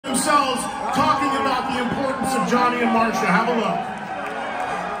themselves talking about the importance of Johnny and Marsha. Have a look.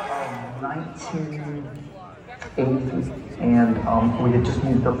 1980, and we had just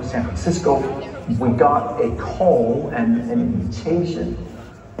moved up to San Francisco. We got a call and an invitation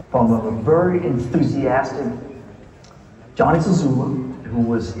from a very enthusiastic Johnny Zazula, who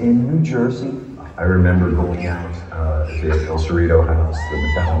was in New Jersey. I remember going out at the El Cerrito house, the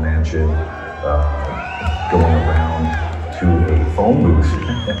Metallica mansion, going around to a phone booth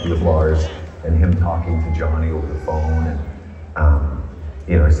with Lars and him talking to Johnny over the phone. And,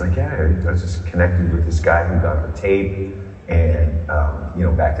 you know, it's like, yeah, I was just connected with this guy who got the tape. And, you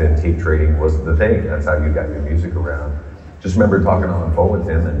know, back then tape trading was the thing. That's how you got your music around. Just remember talking on the phone with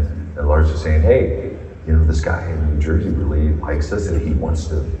him and Lars just saying, hey, you know, this guy in New Jersey really likes us and he wants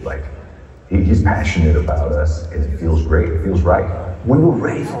to, like, he's passionate about us and it feels great, it feels right. We were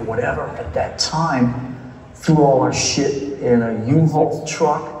ready for whatever at that time, threw all our shit in a U-Haul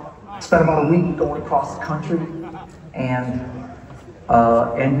truck, spent about a week going across the country, and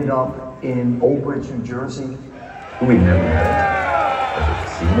ended up in Old Bridge, New Jersey. We never met him, ever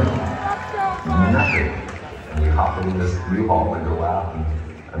seen him, nothing. And we hop in this U-Haul and go out, and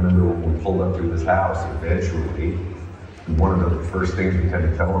I remember when we pulled up to his house eventually, one of the first things we had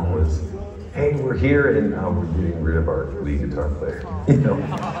to tell him was, hey, we're here and we're getting rid of our lead guitar player. You know,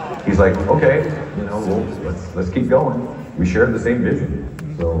 he's like, okay, you know, well, let's keep going. We shared the same vision,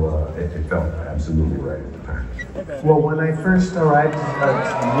 so it felt absolutely right at the time. Well, when I first arrived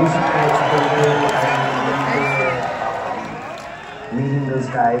at the music festival, meeting those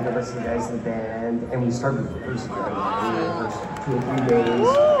guys, the rest of the guys in the band, and we started rehearsing for 2 or 3 days,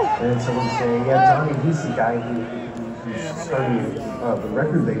 and then someone saying, yeah, Johnny, he's the guy who's starting the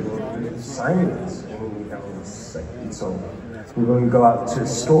record label. Signing us, and so we're going to go out to the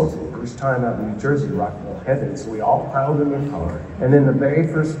store for the first time out in New Jersey, Rock and Roll Heaven. So we all piled in the car, and then the very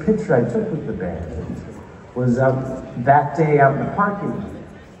first picture I took with the band was out that day out in the parking lot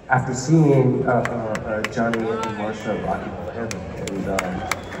after seeing Johnny and Marsha at Rock and Roll Heaven. And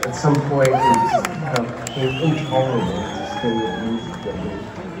at some point, it just became intolerable to stay with music that way.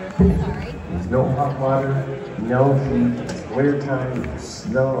 There's no hot water, no heat. It's wintertime,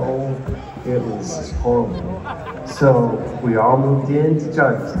 snow. It was just horrible. So we all moved into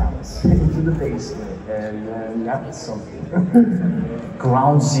Johnny's house, into the basement, and that was something.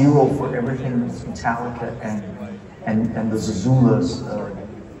 Ground zero for everything was Metallica and the Zazulas,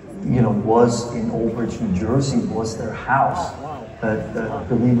 you know, was in Old Bridge, New Jersey, was their house. I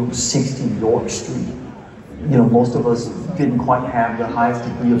believe it was 60 York Street. You know, most of us didn't quite have the highest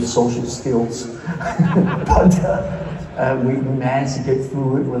degree of social skills, but we managed to get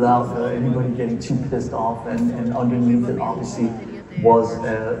through it without anybody getting too pissed off, and underneath it obviously was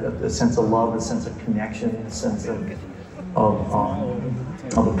a sense of love, a sense of connection, a sense of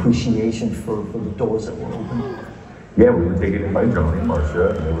appreciation for the doors that were open. Yeah, we were taken in by Johnny and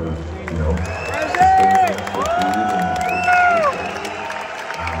Marsha, and they were, you know,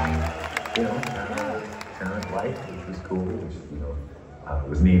 kind of life, which was cool, which, you know,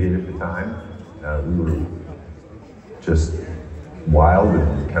 was needed at the time. We were just wild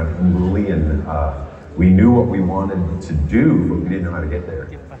and kind of unruly, and we knew what we wanted to do, but we didn't know how to get there,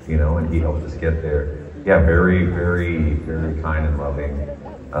 you know, and he helped us get there. Yeah, very, very, very kind and loving.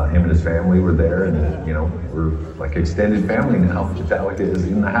 Him and his family were there, and, you know, we're like extended family now. Metallica is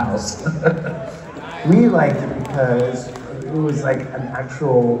in the house. We liked it because it was like an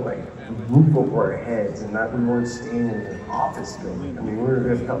actual, like, roof over our heads, and not we weren't staying in an office building. I mean,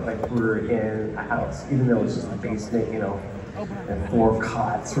 it felt like we were in a house, even though it was just a basement, you know, and 4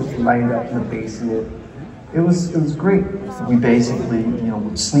 cots lined up in the basement. It was great. We basically, you know,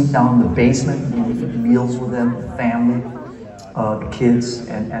 would sleep down in the basement. We would eat meals with them, the family, the kids,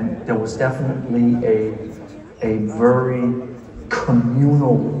 and there was definitely a very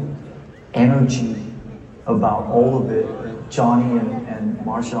communal energy about all of it. Johnny and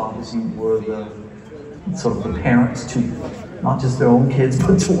Marsha obviously were the sort of the parents to not just their own kids,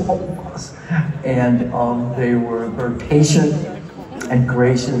 but to all of us. And they were very patient and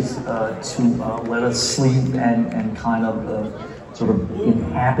gracious to let us sleep and kind of sort of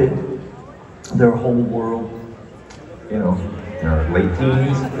inhabit their whole world. You know, in our late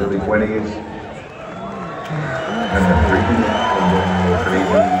teens, early 20s, and then drinking and going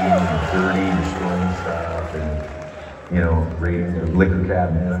crazy and dirty, destroying stuff, and, you know, raiding the liquor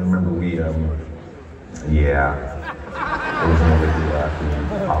cabinet. I remember we, there was no liquor left, and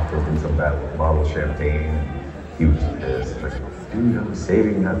we popped open some bottle of champagne, and he was pissed. Like, dude, I was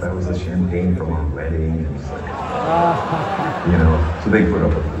saving that. That was the champagne from our wedding. And it's like, you know, so they put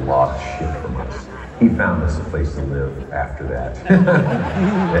up with a lot of shit from us. he found us a place to live after that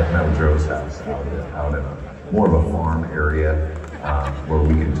at Metal Joe's house out in a more of a farm area where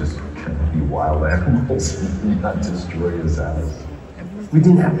we could just kind of be wild animals and not destroy his house. We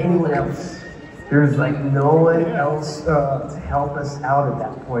didn't have anyone else. There was like no one else to help us out at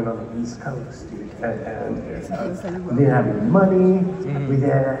that point on the East Coast, dude. And we didn't have any money. We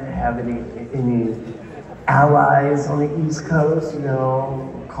didn't have any allies on the East Coast, you know,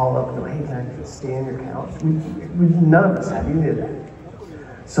 call up and go, hey, can I stay on your couch? None of us had any of that.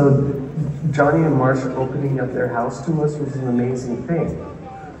 So Johnny and Marsha opening up their house to us was an amazing thing.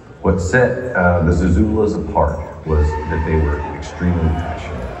 What set the Zazulas apart was that they were extremely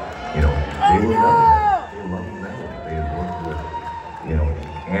passionate. You know, they were loving metal. They had worked with, you know,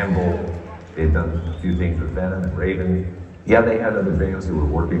 Anvil. They had done a few things with Venom and Raven. Yeah, they had other bands they were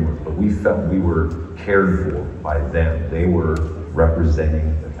working with, but we felt we were cared for by them. They were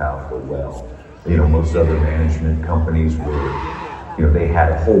representing Metallica well. You know, most other management companies were, you know, they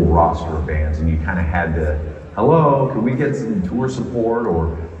had a whole roster of bands, and you kind of had to, hello, can we get some tour support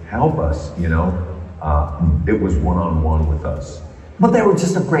or help us, you know? It was one-on-one with us. But they were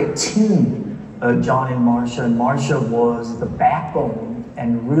just a great team, John and Marsha. And Marsha was the backbone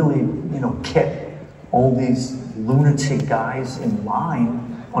and really, you know, kept all these lunatic guys in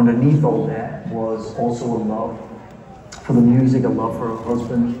line. Underneath all that was also a love for the music, a love for her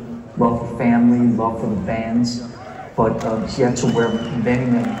husband, love for family, love for the bands. But she had to wear many,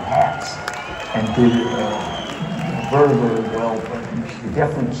 many hats and did it very, very well. But she could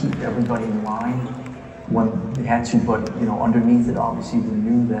definitely keep everybody in line when they had to. But, you know, underneath it, obviously, we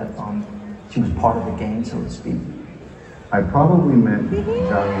knew that she was part of the game, so to speak. I probably met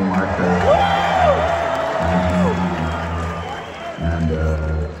Johnny and Marsha and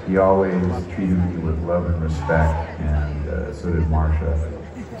he always treated me with love and respect, and so did Marsha.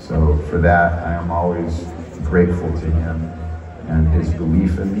 So for that, I am always grateful to him and his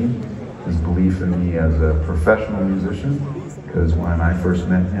belief in me as a professional musician, because when I first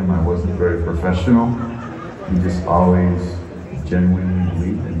met him, I wasn't very professional. He just always genuinely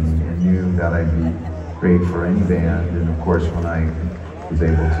believed in me and knew that I'd be great for any band. And of course, when I was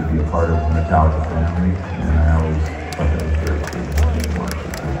able to be a part of the Metallica family, and I always thought that was very cool to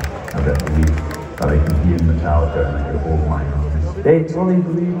have that belief that I could be in Metallica and I could hold my own. They totally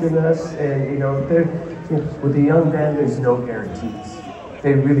believed in us, and you know, with a young band, there's no guarantees.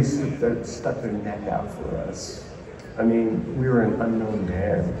 They really stuck their neck out for us. I mean, we were an unknown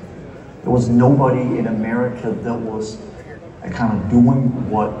band. There was nobody in America that was kind of doing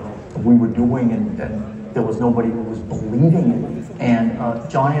what we were doing, and there was nobody who was believing it. And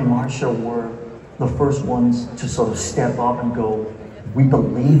Johnny and Marsha were the first ones to sort of step up and go, we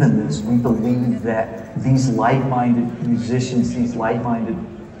believe in this. We believe that these like-minded musicians, these like-minded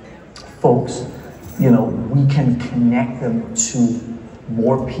folks, you know, we can connect them to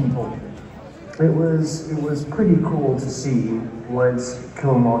more people. It was pretty cool to see once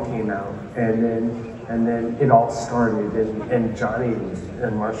Kill 'Em All came out, and then it all started, and Johnny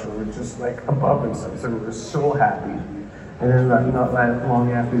and Marsha were just like above themselves. They were so happy, and then not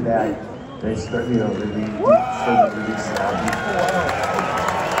long after that, they started, you know, they started releasing albums.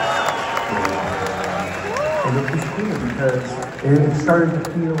 And it was cool because it started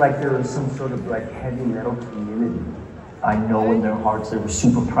to feel like there was some sort of like heavy metal community. I know in their hearts they were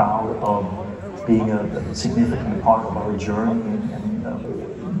super proud of being a significant part of our journey, and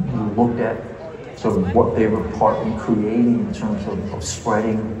we looked at sort of what they were part in creating in terms of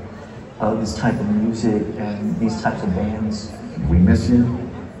spreading this type of music and these types of bands. We miss you,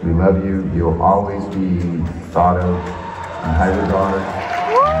 we love you, you'll always be thought of in high regard.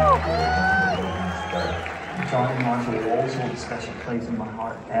 John and Marsha will also hold a special place in my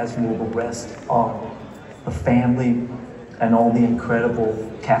heart, as will the rest of the family and all the incredible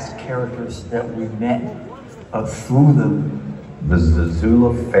cast of characters that we met through them. The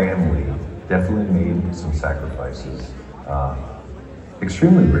Zazula family definitely made some sacrifices.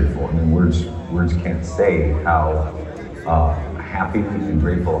 Extremely grateful. I mean, words can't say how happy and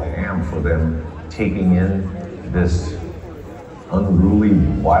grateful I am for them taking in this unruly,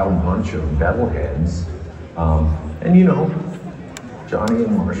 wild bunch of metalheads. And you know, Johnny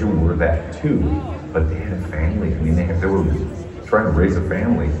and Marsha were that too, but they had a family. I mean, they were trying to raise a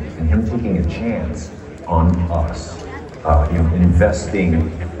family, and him taking a chance on us, you know,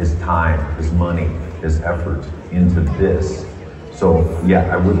 investing his time, his money, his effort into this. So yeah,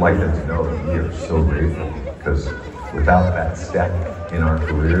 I would like them to know that we are so grateful, because without that step in our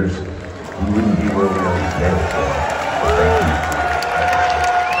careers, we wouldn't be where we are today. So thank you.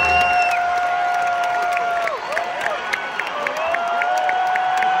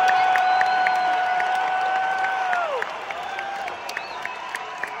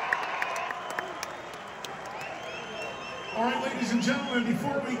 Ladies and gentlemen,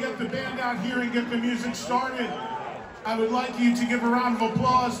 before we get the band out here and get the music started, I would like you to give a round of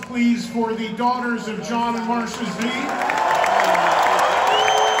applause, please, for the daughters of John and Marsha Z.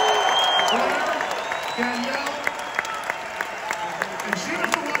 Danielle. And she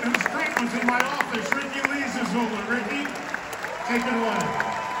was the one whose drink was in my office. Ricky Lee's is over. Ricky, take it away.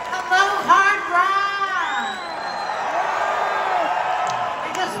 Hello, Hard Rock!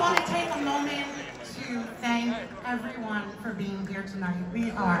 I just want to take a moment to thank everyone for being here tonight.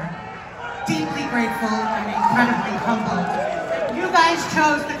 We are deeply grateful and incredibly humbled that you guys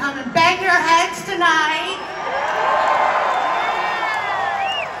chose to come and bang your heads tonight.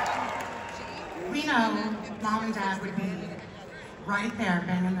 We know Mom and Dad would be right there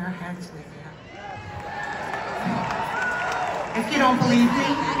banging their heads with you. If you don't believe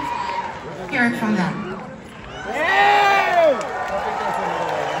me, hear it from them.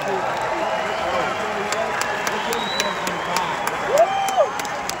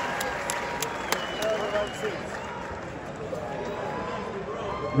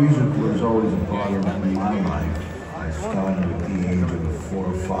 Music was always a part of my life. I started at the age of 4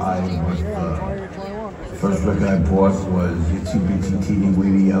 or 5, but the first record I bought was Itsy Bitsy Teeny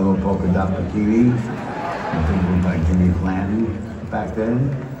Weeny Yellow Polka Dot Bikini. I think it was by Jimmy Clanton back then.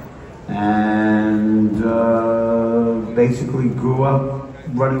 And basically grew up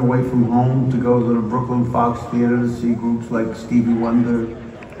running away from home to go to the Brooklyn Fox Theater to see groups like Stevie Wonder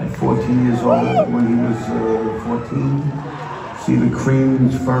at 14 years old when he was 14. See the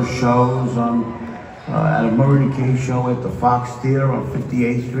Cream's first shows at a Murray Kay show at the Fox Theater on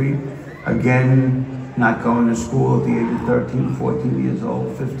 58th Street. Again, not going to school at the age of 13, 14 years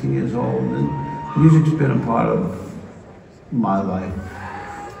old, 15 years old. And music's been a part of my life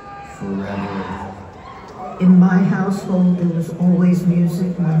forever. In my household, there was always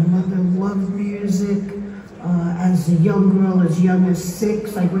music. My mother loved music. As a young girl, as young as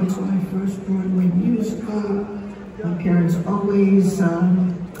 6, I went to my first Broadway musical. My parents always,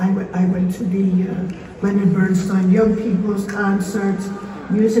 I went to the Leonard Bernstein Young People's concerts.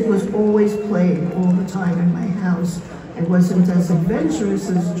 Music was always played all the time in my house. I wasn't as adventurous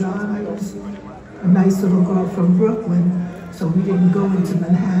as John. I was a nice little girl from Brooklyn, so we didn't go into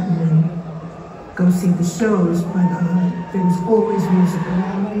Manhattan and go see the shows, but there was always music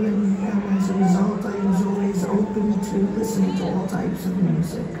around me, and as a result, I was always open to listening to all types of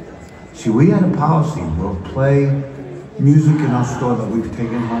music. See, we had a policy. We'll play music in our store that we've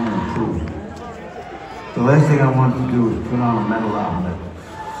taken home and improved. The last thing I wanted to do is put on a metal album that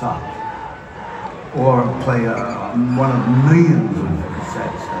sucked. Or play one of millions of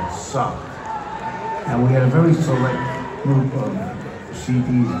cassettes that sucked. And we had a very select group of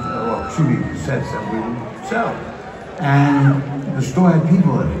CDs, cassettes that we would sell. And the store had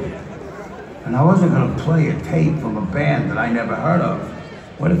people in it. And I wasn't going to play a tape from a band that I never heard of.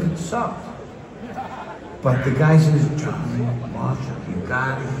 What if it sucked? But the guy says, John, Marsha, you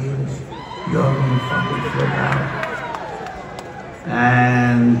gotta hear this. You're gonna fucking flip out.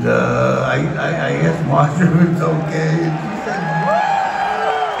 And I asked Marsha if it's okay. And she said,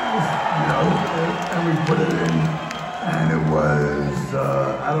 you know, and we put it in. And it was, I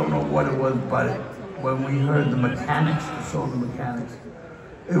don't know what it was, but when we heard the Mechanics, the song The Mechanics,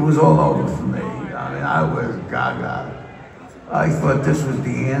 it was all over for me. I mean, I was gaga. I thought this was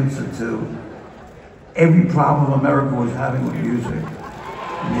the answer to every problem America was having with music.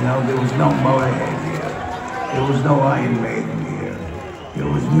 You know, there was no Motorhead here. There was no Iron Maiden here. There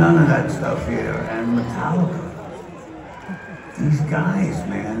was none of that stuff here. And Metallica, these guys,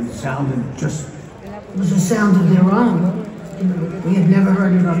 man, sounded just... It was a sound of their own. You know, we had never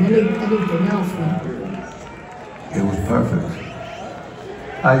heard it on anything else. It was perfect.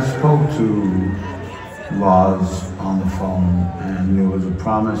 I spoke to Lars on the phone, and there was a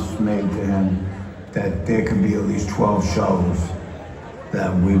promise made to him that there could be at least 12 shows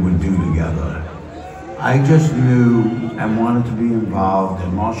that we would do together. I just knew and wanted to be involved,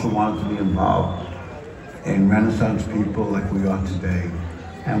 and Marsha wanted to be involved in Renaissance people like we are today,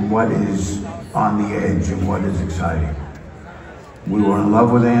 and what is on the edge and what is exciting. We were in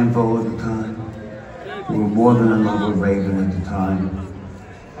love with Anvil at the time. We were more than in love with Raven at the time.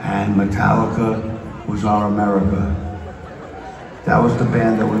 And Metallica was our America. That was the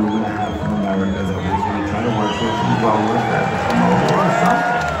band that we were going to have from America, that we were going to try to work with and grow with, that was from over or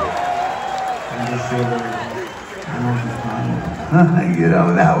something. And just sort of, you know,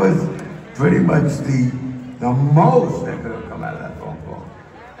 that was pretty much the most that could have come out of that phone call.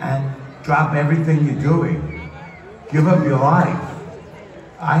 And drop everything you're doing. Give up your life.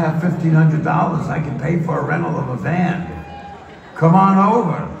 I have $1,500 I can pay for a rental of a van. Come on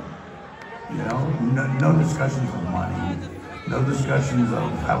over. You know, no discussions of money. No discussions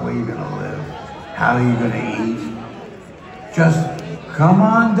of how are you gonna live, how are you gonna eat. Just come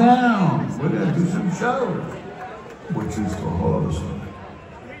on down. We're gonna do some shows, which is the whole other story.